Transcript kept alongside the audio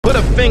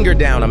finger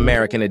down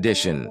American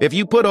edition. If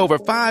you put over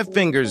 5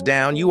 fingers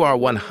down, you are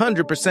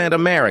 100%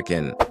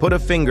 American. Put a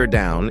finger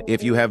down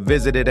if you have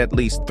visited at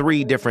least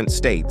 3 different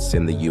states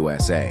in the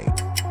USA.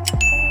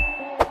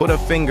 Put a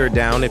finger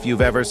down if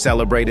you've ever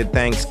celebrated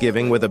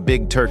Thanksgiving with a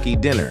big turkey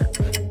dinner.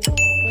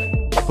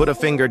 Put a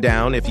finger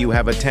down if you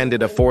have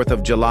attended a 4th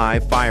of July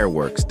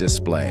fireworks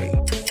display.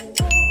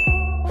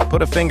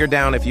 Put a finger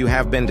down if you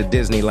have been to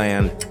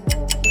Disneyland.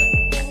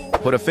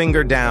 Put a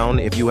finger down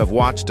if you have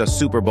watched a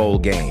Super Bowl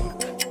game.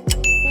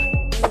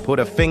 Put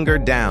a finger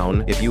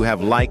down if you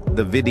have liked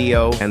the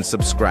video and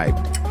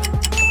subscribed.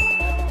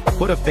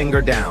 Put a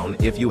finger down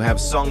if you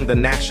have sung the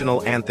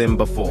national anthem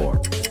before.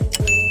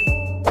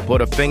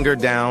 Put a finger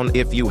down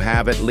if you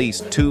have at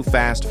least 2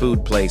 fast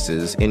food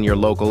places in your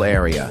local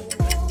area.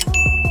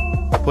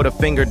 Put a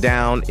finger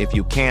down if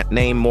you can't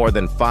name more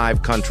than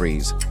 5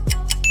 countries.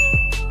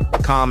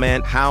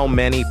 Comment how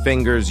many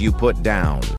fingers you put down.